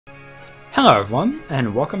Hello everyone,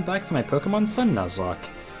 and welcome back to my Pokemon Sun Nuzlocke.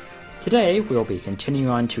 Today, we'll be continuing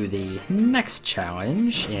on to the next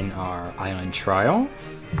challenge in our island trial,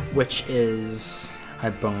 which is,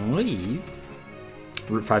 I believe,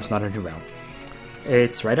 Route 5's not a new route.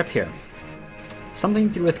 It's right up here. Something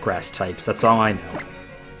to do with grass types, that's all I know.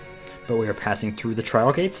 But we are passing through the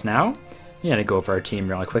trial gates now. I'm going to go over our team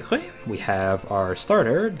really quickly. We have our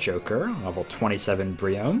starter, Joker, level 27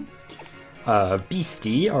 Briome.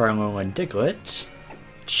 Beastie, our Alolan Diglett.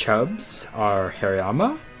 Chubbs, our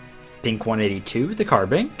Hariyama. Pink 182, the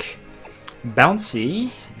Carbink. Bouncy,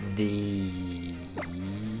 the...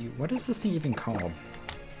 what is this thing even called?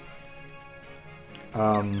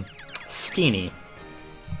 Steenie.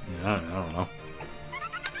 I don't know.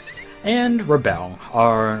 And Rebel,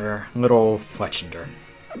 our little Fletchender.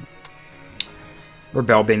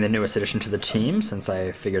 Rebel being the newest addition to the team, since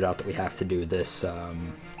I figured out that we have to do this,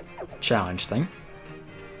 challenge thing.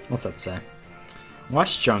 What's that say?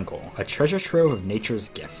 Lost Jungle, a treasure trove of nature's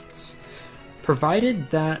gifts. Provided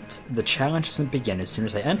that the challenge doesn't begin as soon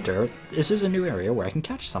as I enter, this is a new area where I can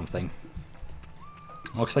catch something.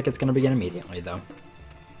 Looks like it's going to begin immediately, though.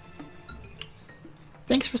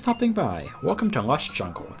 Thanks for stopping by. Welcome to Lost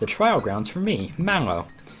Jungle, the trial grounds for me, Mallow.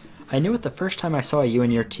 I knew it the first time I saw you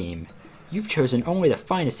and your team. You've chosen only the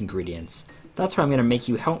finest ingredients. That's why I'm going to make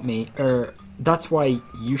you help me, that's why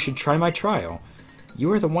you should try my trial.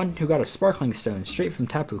 You are the one who got a sparkling stone straight from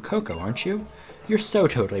Tapu Koko, aren't you? You're so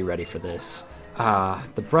totally ready for this. Ah,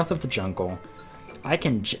 the breath of the jungle. I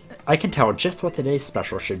can tell just what today's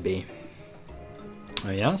special should be.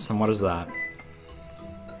 Oh yes, and what is that?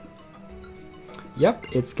 Yep,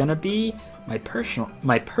 it's gonna be my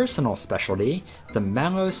personal specialty, the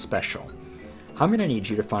Mallow Special. I'm gonna need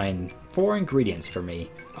you to find 4 ingredients for me.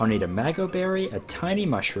 I'll need a Mago Berry, a tiny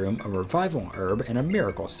mushroom, a revival herb, and a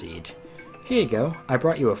miracle seed. Here you go. I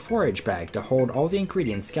brought you a forage bag to hold all the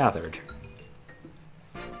ingredients gathered.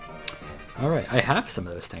 Alright, I have some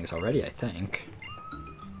of those things already, I think.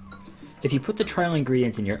 If you put the trial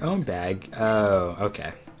ingredients in your own bag... oh,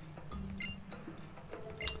 okay.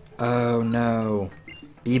 Oh, no.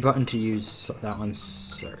 B button to use that one's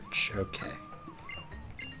search. Okay.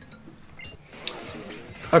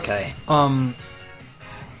 Okay, I'm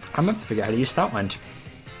gonna have to figure out how to use Stoutland.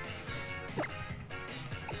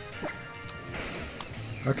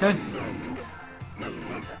 Okay.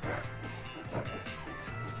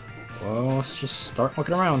 Well, let's just start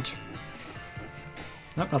looking around.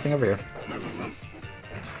 Nope, nothing over here.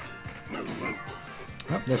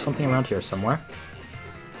 Oh, there's something around here somewhere.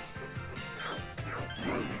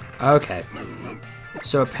 Okay.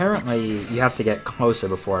 So apparently you have to get closer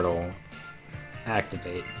before it'll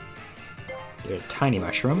activate. Get a tiny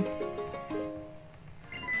mushroom.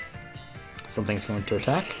 Something's going to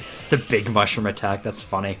attack. The big mushroom attack, that's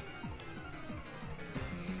funny.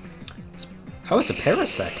 Oh, it's a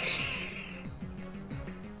Parasect.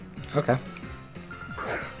 Okay.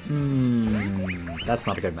 That's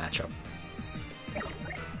not a good matchup.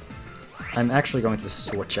 I'm actually going to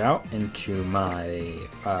switch out into my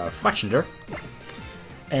Fletchender,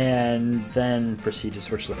 and then proceed to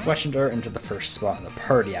switch the Fletchender into the first spot in the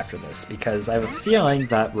party after this, because I have a feeling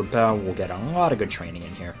that Rebel will get a lot of good training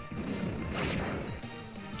in here.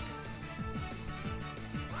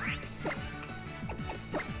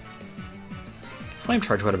 Flame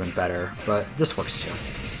Charge would have been better, but this works too.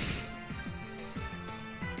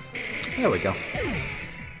 There we go.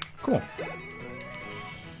 Cool.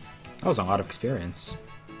 That was a lot of experience.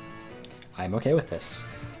 I'm okay with this.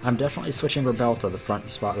 I'm definitely switching Rebel to the front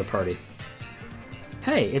spot of the party.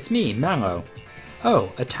 Hey, it's me, Mallow.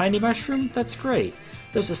 Oh, a tiny mushroom? That's great.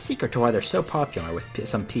 There's a secret to why they're so popular with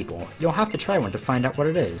some people. You'll have to try one to find out what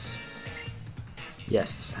it is.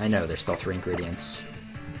 Yes, I know, there's still 3 ingredients.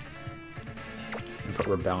 And put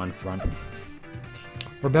Rebel in front.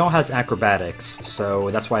 Rebel has acrobatics, so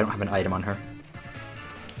that's why I don't have an item on her.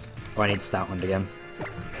 Oh, I need Stoutland again.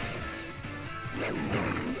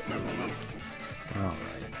 Alright.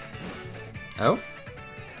 Oh?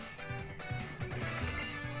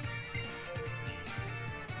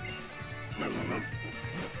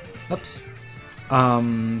 Oops.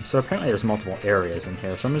 So apparently there's multiple areas in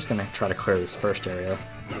here, so I'm just gonna try to clear this first area.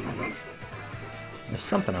 There's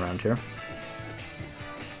something around here.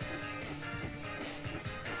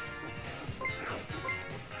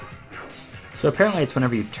 So apparently it's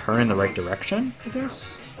whenever you turn in the right direction, I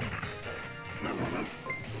guess?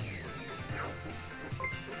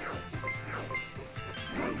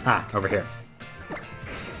 Ah, over here.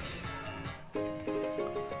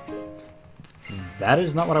 That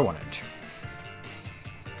is not what I wanted.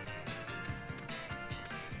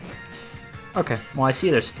 Okay, well I see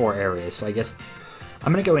there's 4 areas, so I guess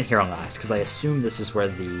I'm gonna go in here last, because I assume this is where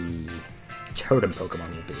the totem Pokemon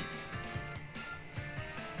will be.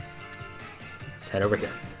 Let's head over here.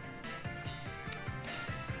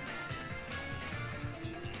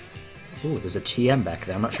 Ooh, there's a TM back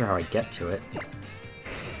there. I'm not sure how I get to it.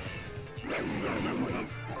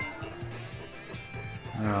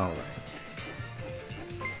 Alright.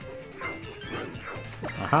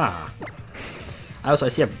 Aha! I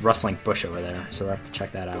see a rustling bush over there, so we'll have to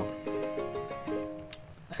check that out.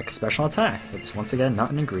 X special attack. It's once again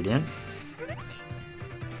not an ingredient.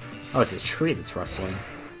 Oh, it's a tree that's rustling.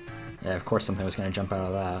 Yeah, of course something was going to jump out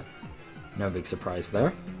of that. No big surprise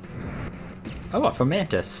there. Oh, a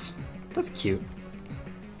Fomantis. That's cute.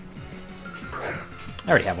 I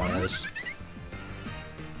already have one of those.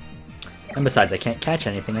 And besides, I can't catch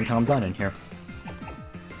anything until I'm done in here.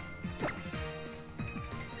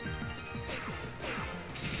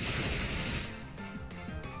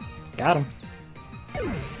 Got him.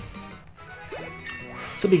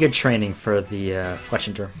 This will be good training for the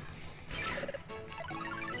Fletchinder.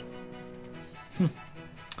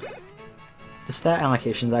 The stat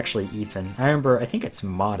allocation is actually even. I think it's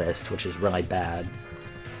modest, which is really bad.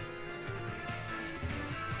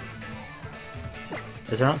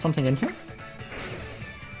 Is there not something in here?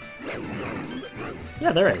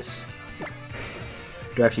 Yeah, there is.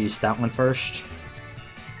 Do I have to use that one first?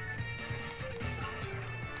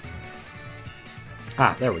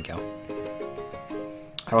 Ah, there we go.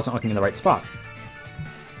 I wasn't looking in the right spot.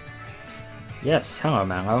 Yes, hello,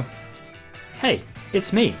 Mallow. Hey,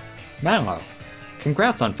 it's me, Mallow.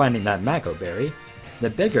 Congrats on finding that Mago Berry. The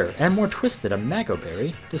bigger and more twisted a Mago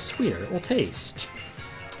Berry, the sweeter it will taste.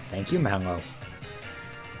 Thank you, Mallow.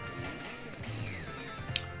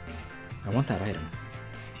 I want that item.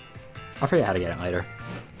 I'll figure out how to get it later.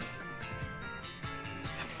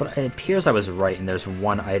 But it appears I was right, and there's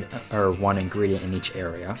one ingredient in each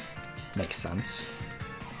area. Makes sense.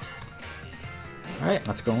 Alright,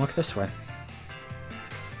 let's go and look this way.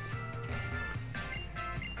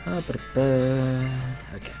 Okay.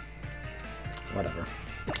 Whatever.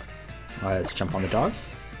 Let's jump on the dog.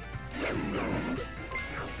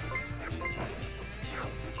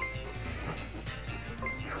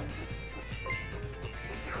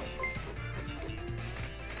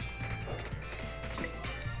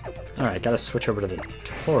 Alright, gotta switch over to the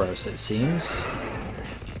Tauros, it seems.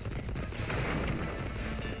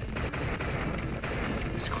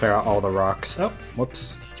 Let's clear out all the rocks. Oh,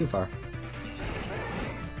 whoops. Too far.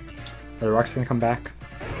 Are the rocks gonna come back?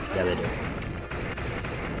 Yeah, they do.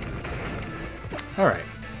 Alright.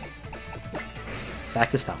 Back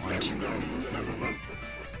to Stoutland.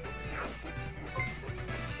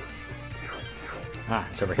 Ah,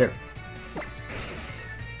 it's over here.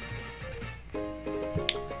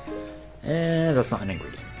 And that's not an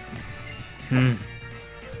ingredient. I'm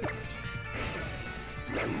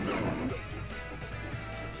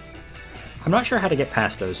not sure how to get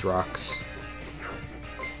past those rocks.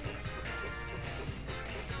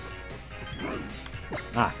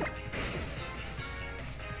 Ah.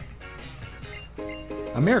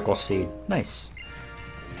 A miracle seed. Nice.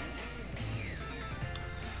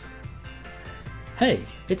 Hey,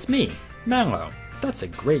 it's me, Mallow. That's a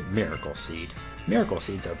great miracle seed. Miracle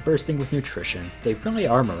seeds are bursting with nutrition. They really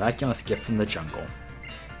are a miraculous gift from the jungle.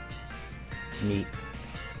 Neat.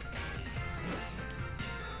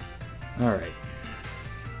 Alright.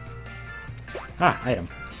 Ah, item.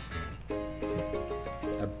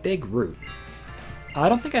 A big root. I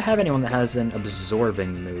don't think I have anyone that has an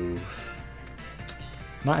absorbing move.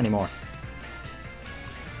 Not anymore.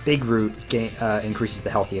 Big root increases the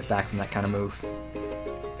health you get back from that kind of move.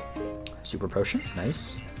 Super potion,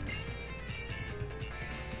 nice.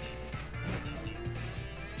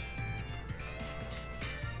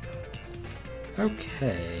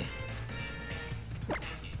 Okay.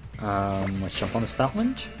 Let's jump on the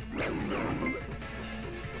Stoutland.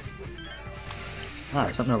 Ah,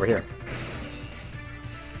 there's something over here.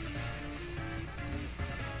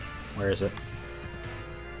 Where is it?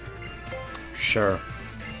 Sure.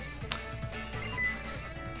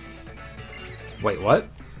 Wait, what?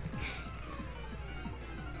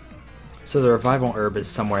 So the revival herb is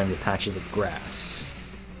somewhere in the patches of grass.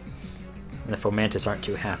 And the Fomantis aren't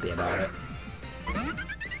too happy about it.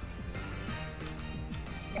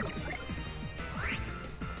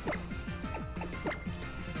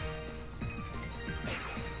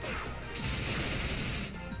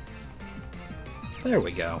 There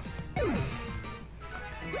we go.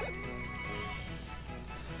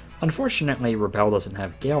 Unfortunately, Rebel doesn't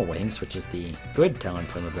have Gale Wings, which is the good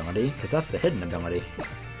Talonflame ability, because that's the hidden ability.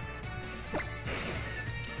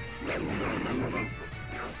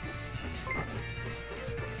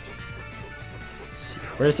 see,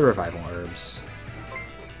 where's the revival herbs?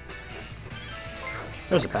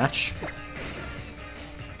 There's a patch.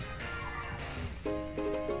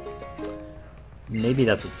 Maybe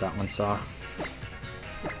that's what that one saw.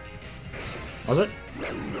 Was it?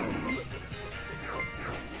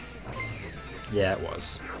 Yeah, it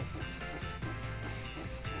was.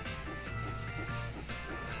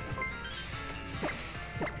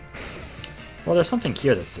 Well, there's something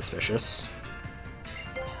here that's suspicious.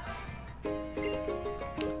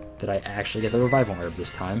 Did I actually get the revival herb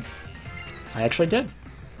this time? I actually did.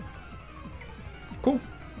 Cool.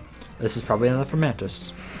 This is probably another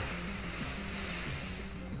Fermentus.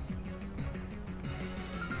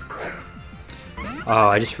 Oh,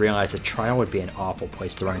 I just realized a trial would be an awful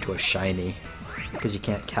place to run into a shiny, because you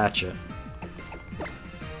can't catch it.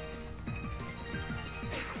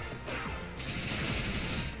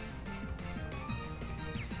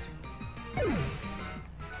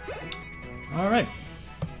 Alright.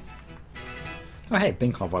 Oh hey,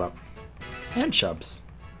 Bink leveled up. And Chubs.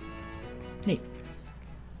 Neat.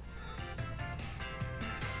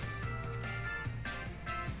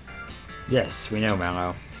 Yes, we know,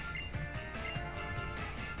 Mallow.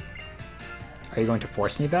 Are you going to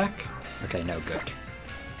force me back? Okay, no, good.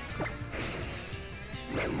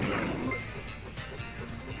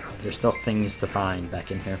 There's still things to find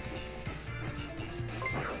back in here.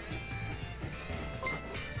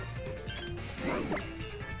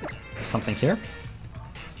 Something here?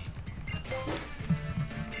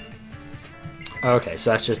 Okay,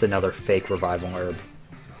 so that's just another fake revival herb.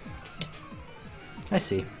 I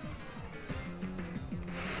see.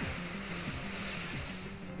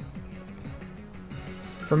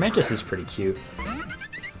 Fermentus is pretty cute.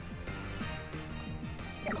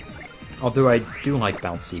 Although I do like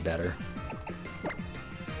Bouncy better.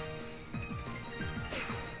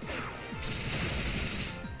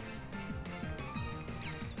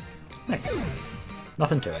 Nice.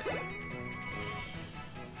 Nothing to it.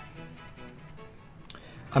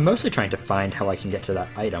 I'm mostly trying to find how I can get to that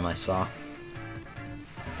item I saw.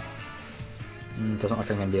 Doesn't look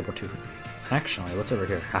like I'm going to be able to. Actually, what's over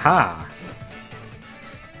here? Haha!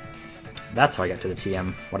 That's how I get to the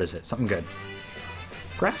TM. What is it? Something good.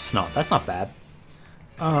 Grass Snot. That's not bad.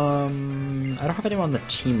 I don't have anyone on the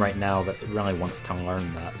team right now that really wants to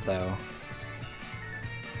learn that, though.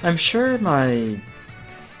 I'm sure my...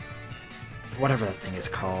 whatever that thing is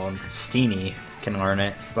called, Steenie, can learn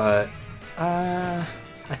it, but... I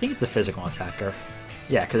think it's a physical attacker.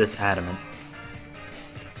 Yeah, because it's adamant.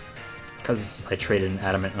 Because I traded an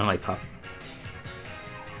adamant and a light pup.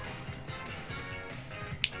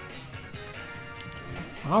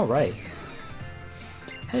 Alright.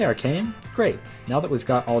 Hey Arcane, great. Now that we've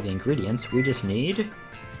got all the ingredients, we just need...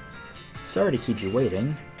 Sorry to keep you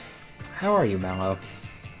waiting. How are you, Mallow?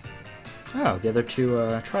 Oh, the other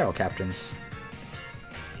two trial captains.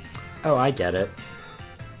 Oh, I get it.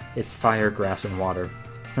 It's fire, grass, and water.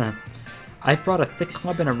 I've brought a thick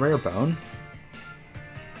club and a rare bone.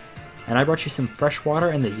 And I brought you some fresh water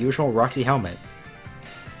and the usual rocky helmet.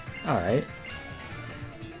 Alright.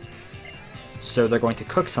 So they're going to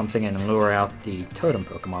cook something and lure out the totem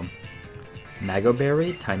Pokemon. Mago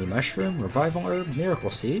Berry, Tiny Mushroom, Revival Herb,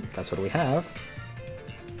 Miracle Seed. That's what we have.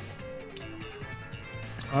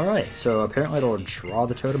 Alright, so apparently it'll draw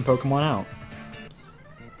the totem Pokemon out.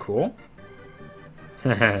 Cool.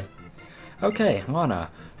 Okay, Lana,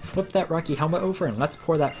 flip that rocky helmet over and let's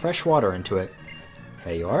pour that fresh water into it.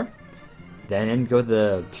 Here you are. Then in go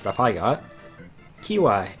the stuff I got.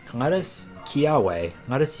 Kiawe, let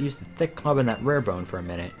us use the thick club and that rare bone for a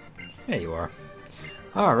minute. There you are.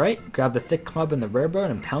 Alright, grab the thick club and the rare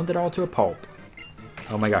bone and pound it all to a pulp.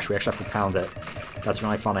 Oh my gosh, we actually have to pound it. That's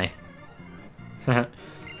really funny.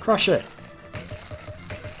 Crush it.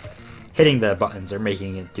 Hitting the buttons are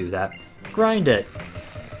making it do that. Grind it.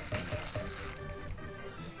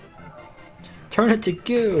 Turn it to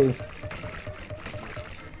goo.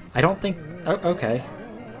 I don't think... Oh, okay.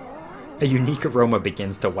 A unique aroma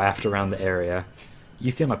begins to waft around the area.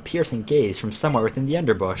 You feel a piercing gaze from somewhere within the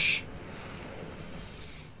underbush.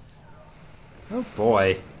 Oh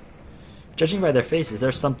boy. Judging by their faces,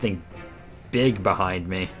 there's something big behind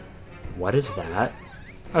me. What is that?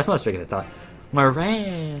 Oh, it's not as big as I thought.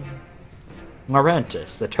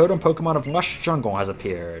 Laurentis, the totem Pokemon of Lush Jungle, has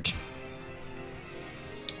appeared.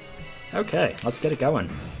 Okay, let's get it going.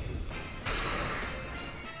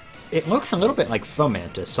 It looks a little bit like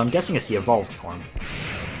Fomantis, so I'm guessing it's the evolved form.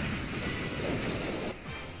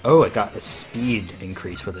 Oh, it got a speed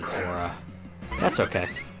increase with its aura. That's okay.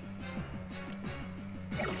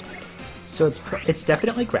 So it's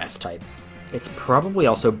definitely grass type. It's probably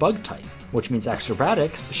also bug type, which means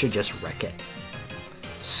acrobatics should just wreck it.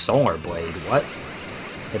 Solar Blade, what?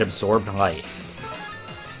 It absorbed light.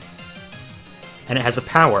 And it has a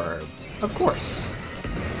power herb. Of course.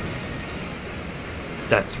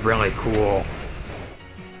 That's really cool.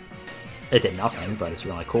 It did nothing, but it's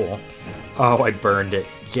really cool. Oh, I burned it.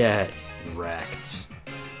 Get wrecked.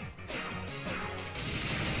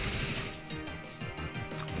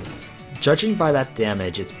 Judging by that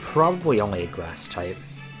damage, it's probably only a grass type.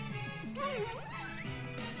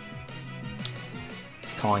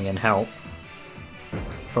 It's calling in help.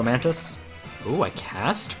 Fomantis? Ooh, I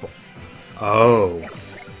cast for. Oh,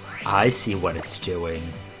 I see what it's doing.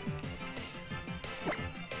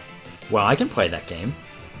 Well, I can play that game.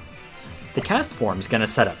 The cast form's gonna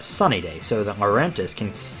set up Sunny Day so that Laurentis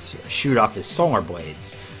can shoot off his solar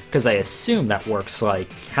blades, because I assume that works like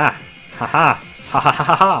ha ha ha ha ha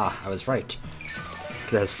ha ha. I was right.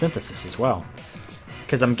 Because it has synthesis as well.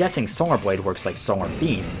 Because I'm guessing solar blade works like solar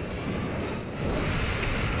beam.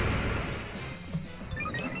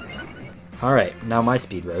 Alright, now my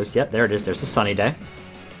speed rose. Yep, there it is. There's a Sunny Day.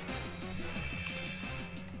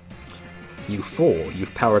 You fool.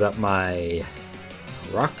 You've powered up my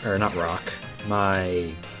rock, or not rock,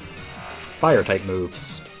 my fire type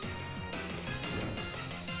moves.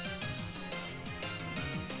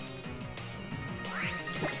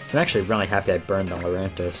 I'm actually really happy I burned on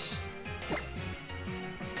Laurentis.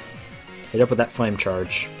 Hit up with that flame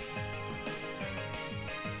charge.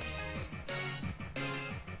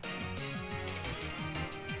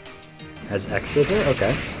 Has X Scissor?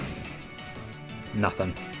 Okay.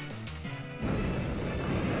 Nothing.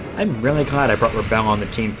 I'm really glad I brought Rebel on the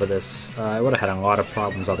team for this. I would have had a lot of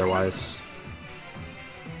problems otherwise.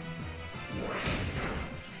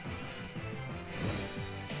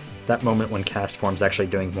 That moment when Cast Form's actually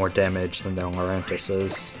doing more damage than their Laurentis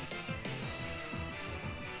is.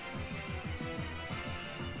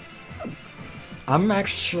 I'm gonna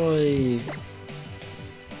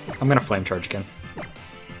Flame Charge again.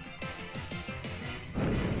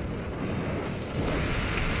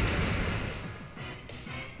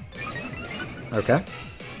 Okay.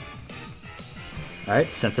 Alright,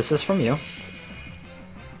 Synthesis from you.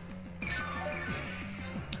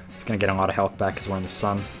 It's gonna get a lot of health back because we're in the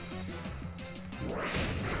sun.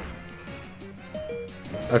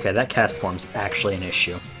 Okay, that cast form's actually an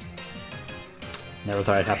issue. Never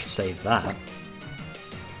thought I'd have to save that.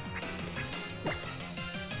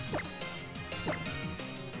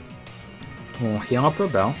 We'll heal up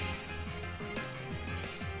Rebel.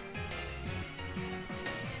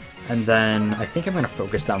 And then I think I'm going to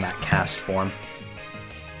focus down that cast form.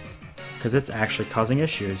 Because it's actually causing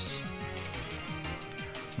issues.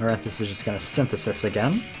 Alright, this is just going to synthesis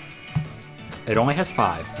again. It only has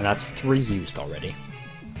 5, and that's 3 used already.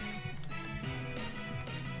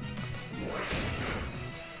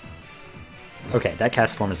 Okay, that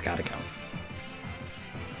cast form has got to go.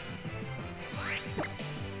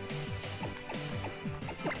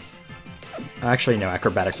 Actually, no,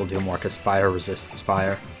 Acrobatics will do more because fire resists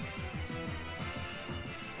fire.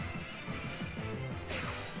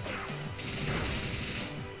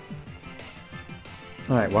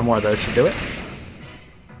 Alright, one more of those should do it.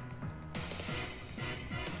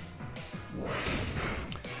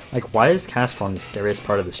 Like, why is Cast Form the scariest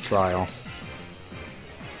part of this trial?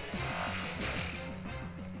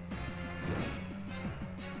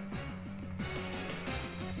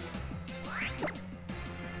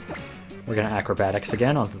 We're gonna Acrobatics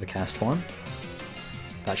again onto the Cast Form.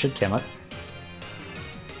 That should kill it.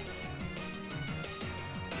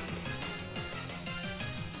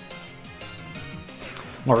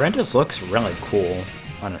 Laurentis looks really cool,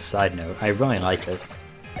 on a side note. I really like it.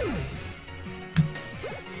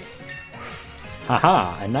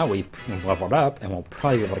 Haha, and now we've leveled up, and we'll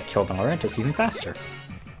probably be able to kill the Laurentis even faster.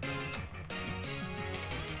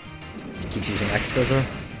 Just keeps using X Scissor.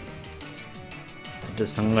 It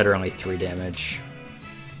does literally 3 damage.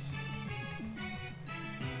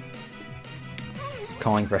 It's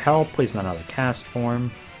calling for help, please not another cast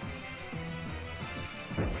form.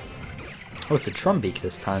 Oh, it's a Trumbeak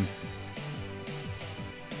this time.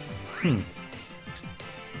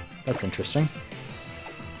 That's interesting.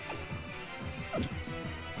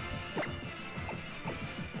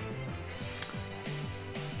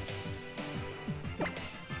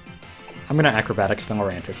 I'm gonna Acrobatics the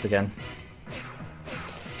Laurentis again.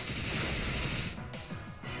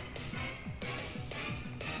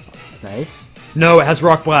 Nice. No, it has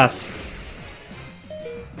Rock Blast!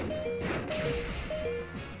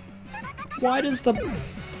 Why does the...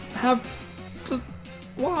 have... the...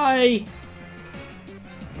 why?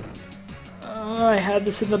 Oh, I had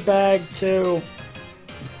this in the bag, too.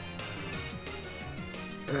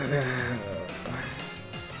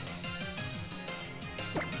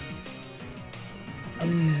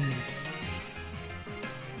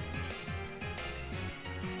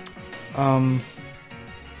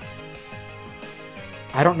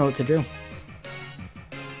 I don't know what to do.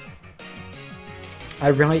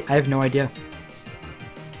 I have no idea.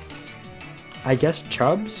 I guess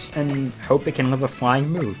Chubs, and hope it can live a flying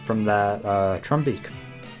move from that Trumbeak.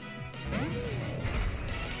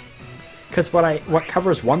 Because what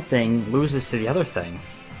covers one thing loses to the other thing.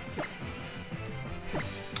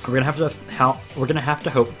 We're gonna have to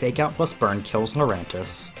hope Fake Out plus Burn kills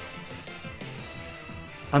Lurantis,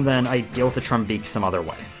 and then I deal with the Trumbeak some other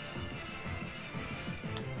way.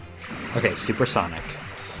 Okay, Supersonic.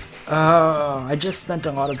 I just spent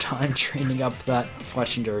a lot of time training up that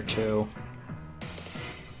Fletchinder too.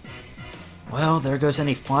 Well, there goes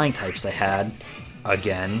any flying types I had.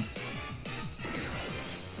 Again.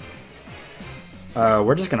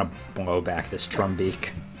 We're just gonna blow back this Trumbeak.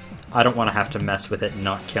 I don't want to have to mess with it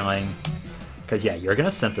not killing. Because, yeah, you're gonna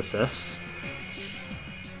Synthesis.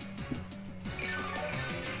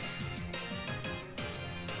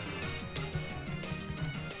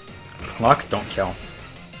 Pluck, don't kill.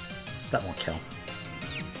 That won't kill.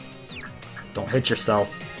 Don't hit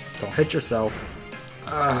yourself. Don't hit yourself.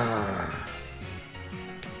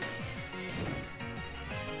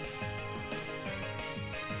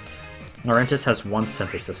 Lurantis has one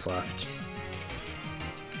Synthesis left.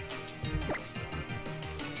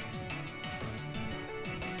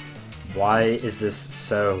 Why is this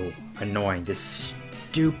so annoying? This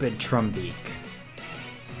stupid Trumbeak.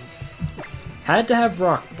 Had to have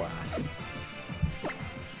Rock Blast.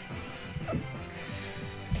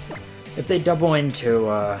 If they double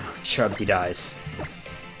into Chubs, he dies.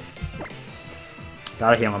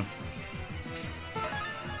 Gotta heal him.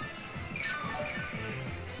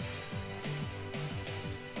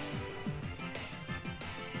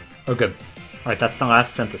 Oh, good. Alright, that's the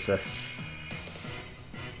last Synthesis.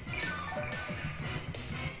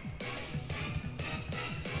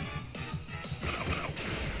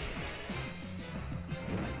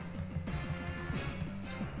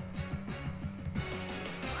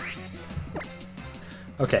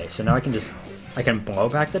 Okay, so now I can blow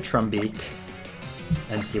back the Trumbeak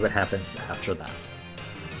and see what happens after that.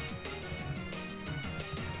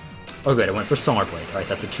 Oh good, I went for Solar Blade. Alright,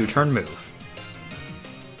 that's a 2-turn move.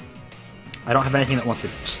 I don't have anything that wants to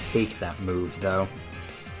take that move, though.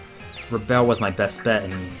 Rebel was my best bet,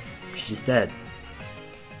 and she's dead.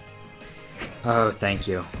 Oh, thank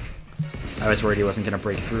you. I was worried he wasn't going to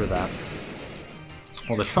break through that.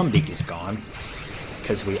 Well, the Trumbeak is gone.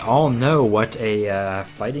 Because we all know what a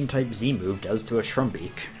Fighting-type Z move does to a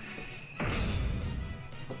Trumbeak.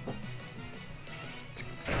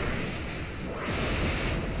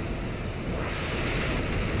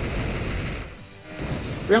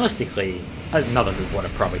 Realistically, another move would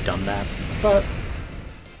have probably done that, but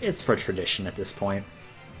it's for tradition at this point.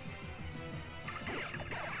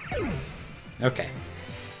 Okay.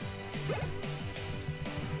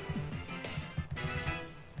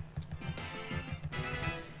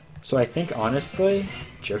 So I think, honestly,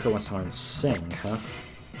 Joker wants to learn Sing, huh?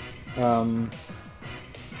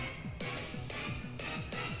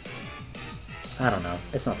 I don't know.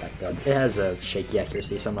 It's not that good. It has a shaky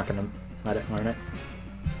accuracy, so I'm not going to let it learn it.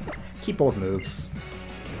 Keep old moves.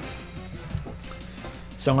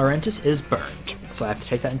 So Lurantis is burned, so I have to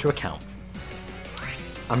take that into account.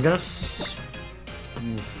 I'm just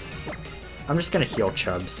gonna heal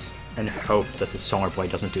Chubs and hope that the Solar Blade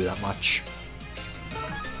doesn't do that much.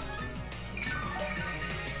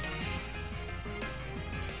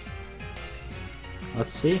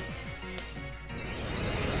 Let's see.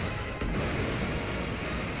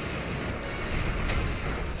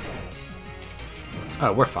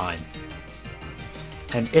 Oh, we're fine.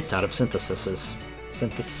 And it's out of synthesises.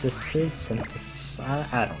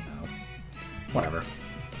 I don't know. Whatever.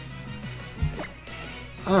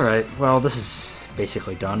 Alright, well, this is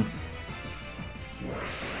basically done.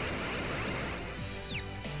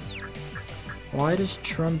 Why does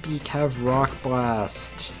Trumbeak have Rock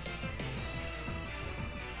Blast?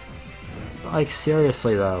 Like,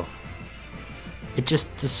 seriously, though. It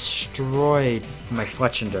just destroyed my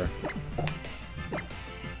Fletchinder.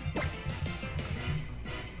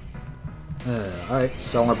 Alright,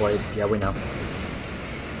 Solar Blade. Yeah, we know.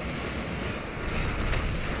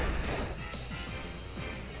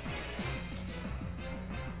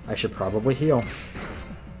 I should probably heal.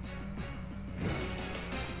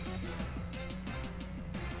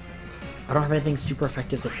 I don't have anything super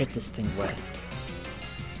effective to hit this thing with.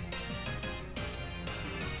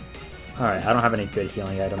 Alright, I don't have any good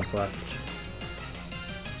healing items left.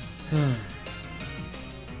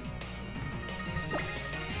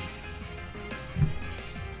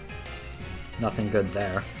 Nothing good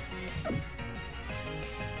there.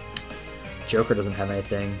 Joker doesn't have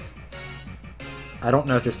anything. I don't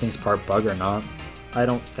know if this thing's part bug or not. I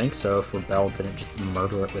don't think so if Rebel didn't just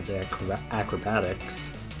murder it with the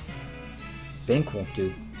acrobatics. Bink won't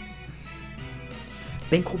do...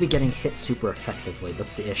 Bink will be getting hit super effectively,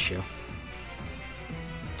 that's the issue.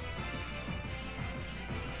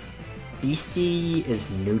 Beastie is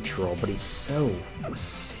neutral, but he's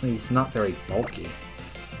not very bulky.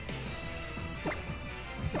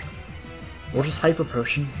 We'll just Hyper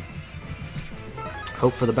Potion.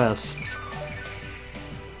 Hope for the best.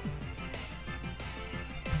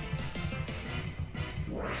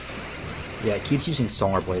 Yeah, it keeps using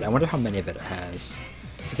Solar Blade. I wonder how many of it has.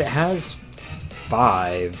 If it has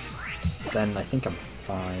 5, then I think I'm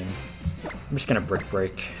fine. I'm just gonna Brick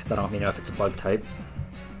Break. That'll let me know if it's a bug type.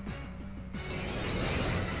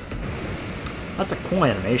 That's a cool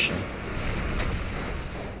animation.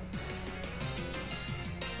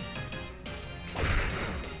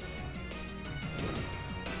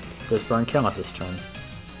 Does Burn kill at this turn?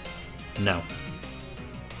 No.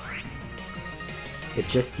 It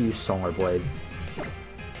just used Solar Blade.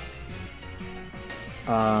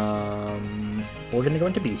 We're gonna go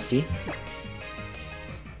into Beastie.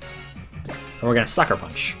 And we're gonna Sucker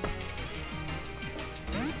Punch.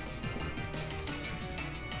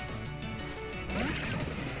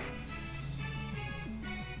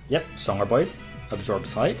 Yep, Solar Blade. Absorb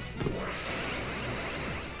Sight.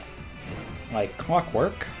 Like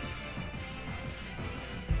clockwork.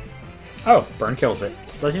 Oh, Burn kills it.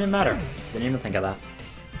 Doesn't even matter. Didn't even think of that.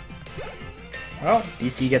 Well,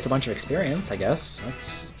 DC gets a bunch of experience, I guess.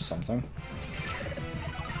 That's something.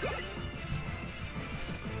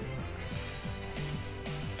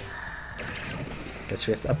 Guess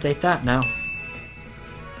we have to update that now.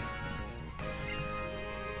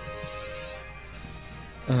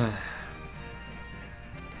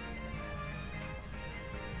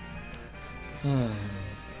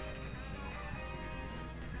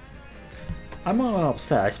 I'm a little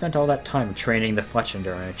upset. I spent all that time training the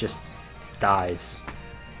Fletchender and it just dies.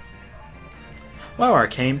 Wow,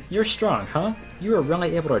 Arcane, you're strong, huh? You were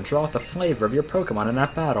really able to draw out the flavor of your Pokemon in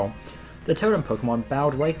that battle. The Totem Pokemon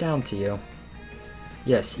bowed right down to you.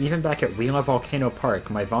 Yes, even back at Wheeler Volcano Park,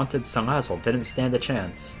 my vaunted Salazzle didn't stand a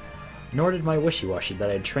chance. Nor did my Wishy-Washy that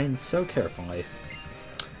I had trained so carefully.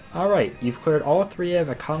 Alright, you've cleared all 3 of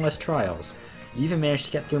Akala's trials. You even managed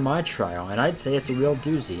to get through my trial, and I'd say it's a real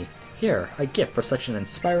doozy. Here, a gift for such an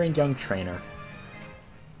inspiring young trainer.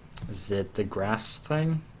 Is it the grass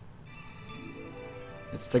thing?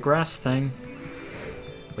 It's the grass thing.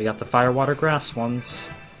 We got the fire, water, grass ones.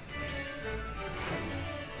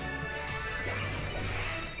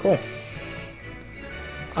 Cool.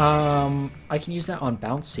 I can use that on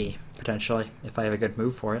Bouncy, potentially, if I have a good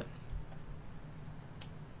move for it.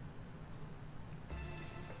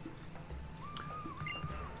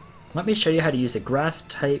 Let me show you how to use the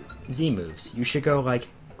grass-type Z moves. You should go like,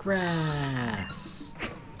 grass.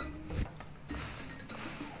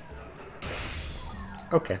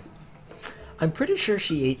 Okay. I'm pretty sure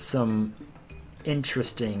she ate some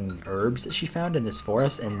interesting herbs that she found in this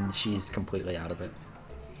forest, and she's completely out of it.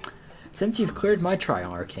 Since you've cleared my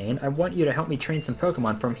trial, Arcane, I want you to help me train some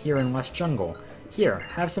Pokemon from here in West Jungle. Here,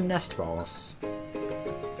 have some nest balls.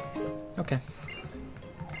 Okay.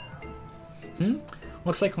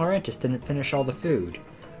 Looks like Laurentis didn't finish all the food.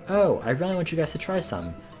 Oh, I really want you guys to try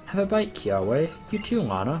some. Have a bite, Kiawe. You too,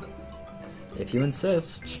 Lana. If you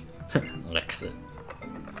insist. Licks it.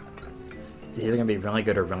 It's either gonna be really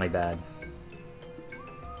good or really bad.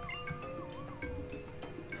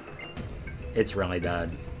 It's really bad.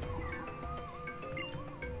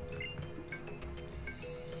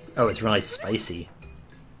 Oh, it's really spicy.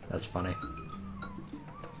 That's funny.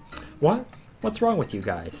 What? What's wrong with you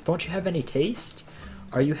guys? Don't you have any taste?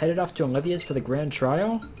 Are you headed off to Olivia's for the grand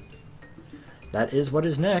trial? That is what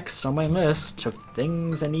is next on my list of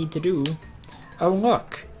things I need to do. Oh,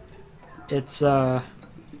 look! It's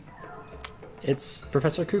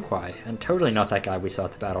Professor Kukwai, and totally not that guy we saw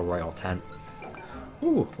at the Battle Royal tent.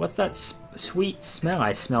 Ooh, what's that sweet smell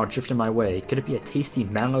I smell drifting my way? Could it be a tasty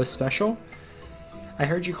Mallow special? I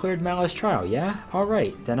heard you cleared Mallow's trial, yeah?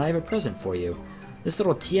 Alright, then I have a present for you. This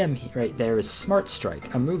little TM right there is Smart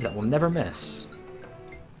Strike, a move that will never miss.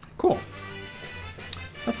 Cool.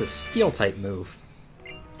 That's a Steel-type move.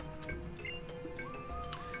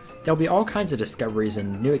 There'll be all kinds of discoveries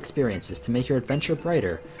and new experiences to make your adventure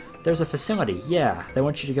brighter. There's a facility, yeah, that I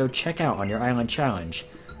want you to go check out on your island challenge.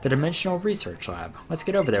 The Dimensional Research Lab. Let's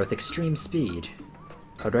get over there with extreme speed.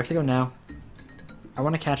 Oh, do I have to go now? I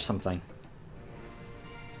want to catch something.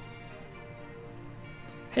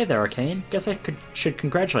 Hey there, Arcane. Guess I should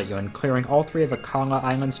congratulate you on clearing all 3 of Akala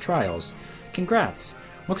Island's trials. Congrats!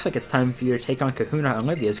 Looks like it's time for you to take on Kahuna and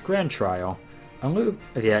Olivia's grand trial.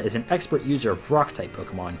 Olivia is an expert user of rock-type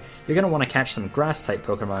Pokemon. You're going to want to catch some grass-type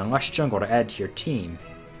Pokemon in Lush Jungle to add to your team.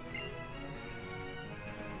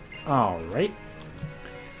 Alright.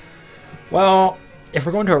 Well, if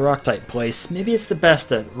we're going to a rock-type place, maybe it's the best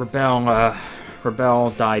that Rebel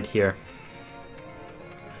died here.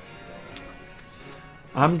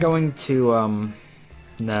 I'm going to,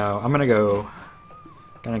 no, I'm gonna go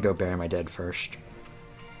bury my dead first.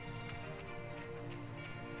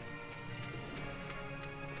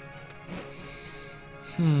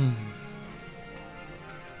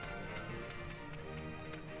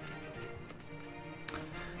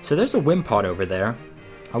 So there's a Wimpod over there.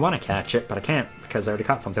 I want to catch it, but I can't because I already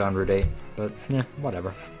caught something on Route 8. But, yeah,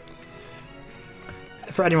 whatever.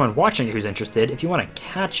 For anyone watching who's interested, if you want to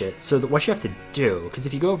catch it, so what you have to do, because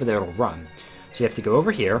if you go over there, it'll run. So you have to go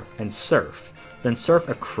over here and surf. Then surf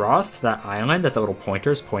across to that island that the little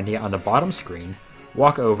pointer is pointing at on the bottom screen,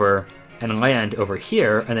 walk over, and land over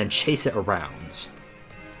here, and then chase it around.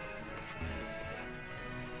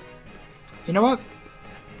 You know what?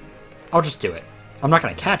 I'll just do it. I'm not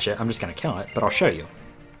going to catch it, I'm just going to kill it, but I'll show you.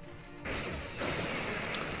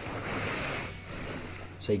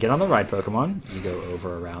 So you get on the ride Pokemon, you go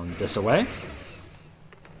over around this way,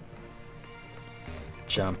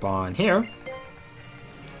 jump on here,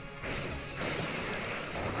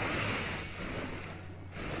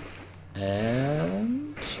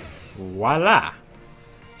 and voila!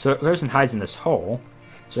 So it goes and hides in this hole,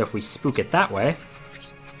 so if we spook it that way,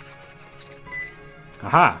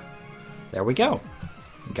 aha! There we go.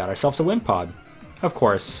 We got ourselves a Wimpod. Of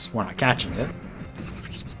course, we're not catching it,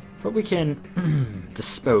 but we can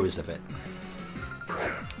dispose of it.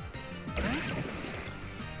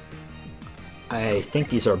 I think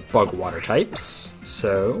these are bug water types,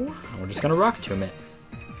 so we're just gonna Rock Tomb it.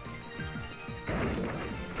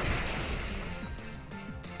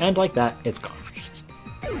 And like that, it's gone.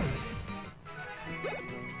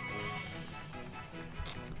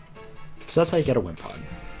 So that's how you get a Wimpod.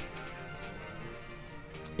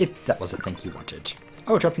 If that was a thing you wanted.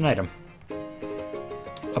 Oh, dropped an item.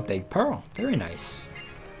 A big pearl. Very nice.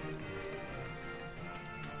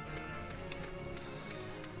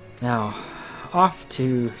 Now,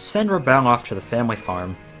 send Rebel off to the family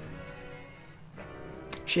farm.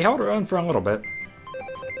 She held her own for a little bit.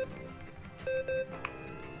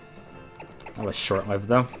 That was short-lived,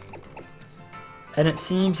 though. And it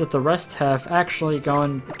seems that the rest have actually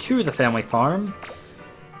gone to the family farm.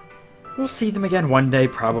 We'll see them again one day,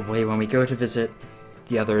 probably, when we go to visit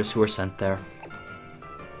the others who were sent there.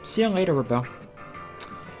 See you later, Rebel.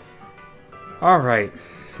 Alright,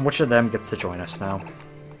 which of them gets to join us now?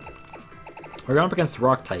 We're going up against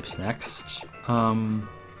rock types next.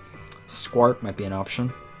 Squart might be an option.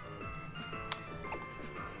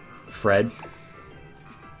 Fred.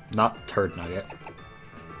 Not Turd Nugget.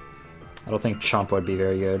 I don't think Chomp would be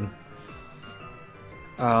very good.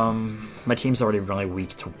 My team's already really weak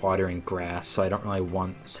to water and grass, so I don't really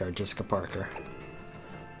want Sarah Jessica Parker.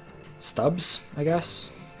 Stubbs, I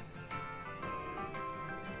guess?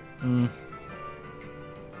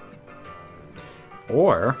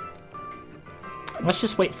 Or, let's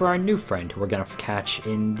just wait for our new friend who we're gonna catch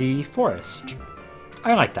in the forest.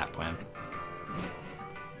 I like that plan.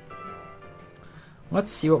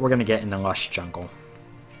 Let's see what we're gonna get in the lush jungle.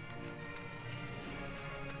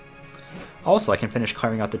 Also, I can finish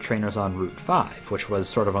clearing out the trainers on Route 5, which was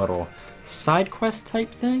sort of a little side quest type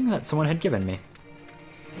thing that someone had given me.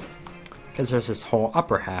 Because there's this whole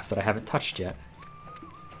upper half that I haven't touched yet.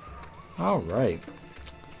 Alright.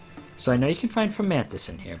 So I know you can find Fomantis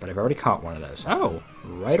in here, but I've already caught one of those. Oh,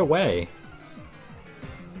 right away.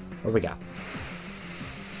 What do we got?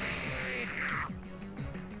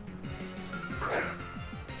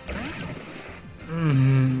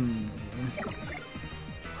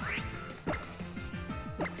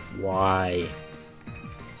 Why?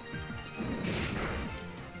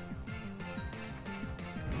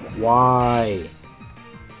 Why?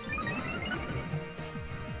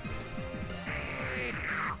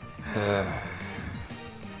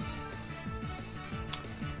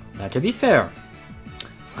 Now, to be fair,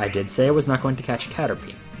 I did say I was not going to catch a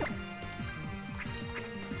Caterpie.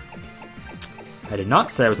 I did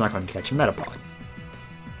not say I was not going to catch a Metapod.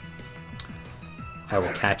 I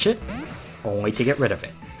will catch it, only to get rid of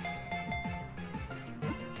it.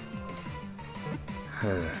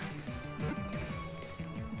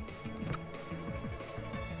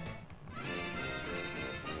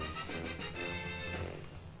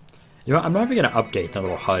 You know what, I'm not even going to update the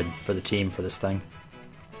little HUD for the team for this thing.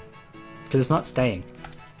 Because it's not staying.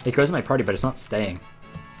 It goes in my party, but it's not staying.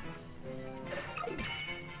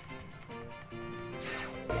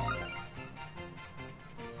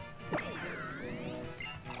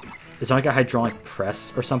 Is there like a hydraulic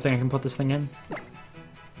press or something I can put this thing in?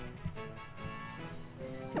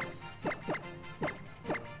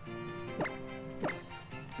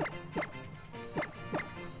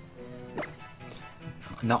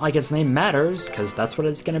 Not like its name matters, because that's what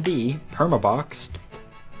it's gonna be. Permaboxed.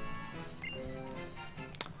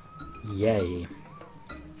 Yay.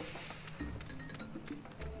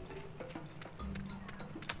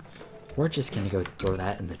 We're just gonna go throw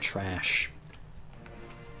that in the trash.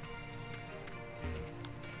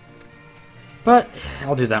 But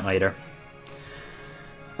I'll do that later.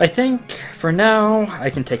 I think for now I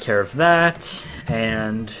can take care of that,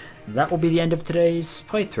 and that will be the end of today's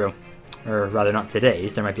playthrough. Or rather, not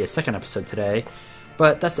today's, there might be a second episode today,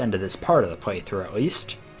 but that's the end of this part of the playthrough at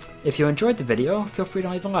least. If you enjoyed the video, feel free to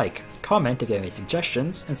leave a like, comment if you have any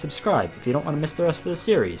suggestions, and subscribe if you don't want to miss the rest of the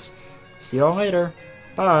series. See you all later.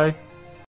 Bye!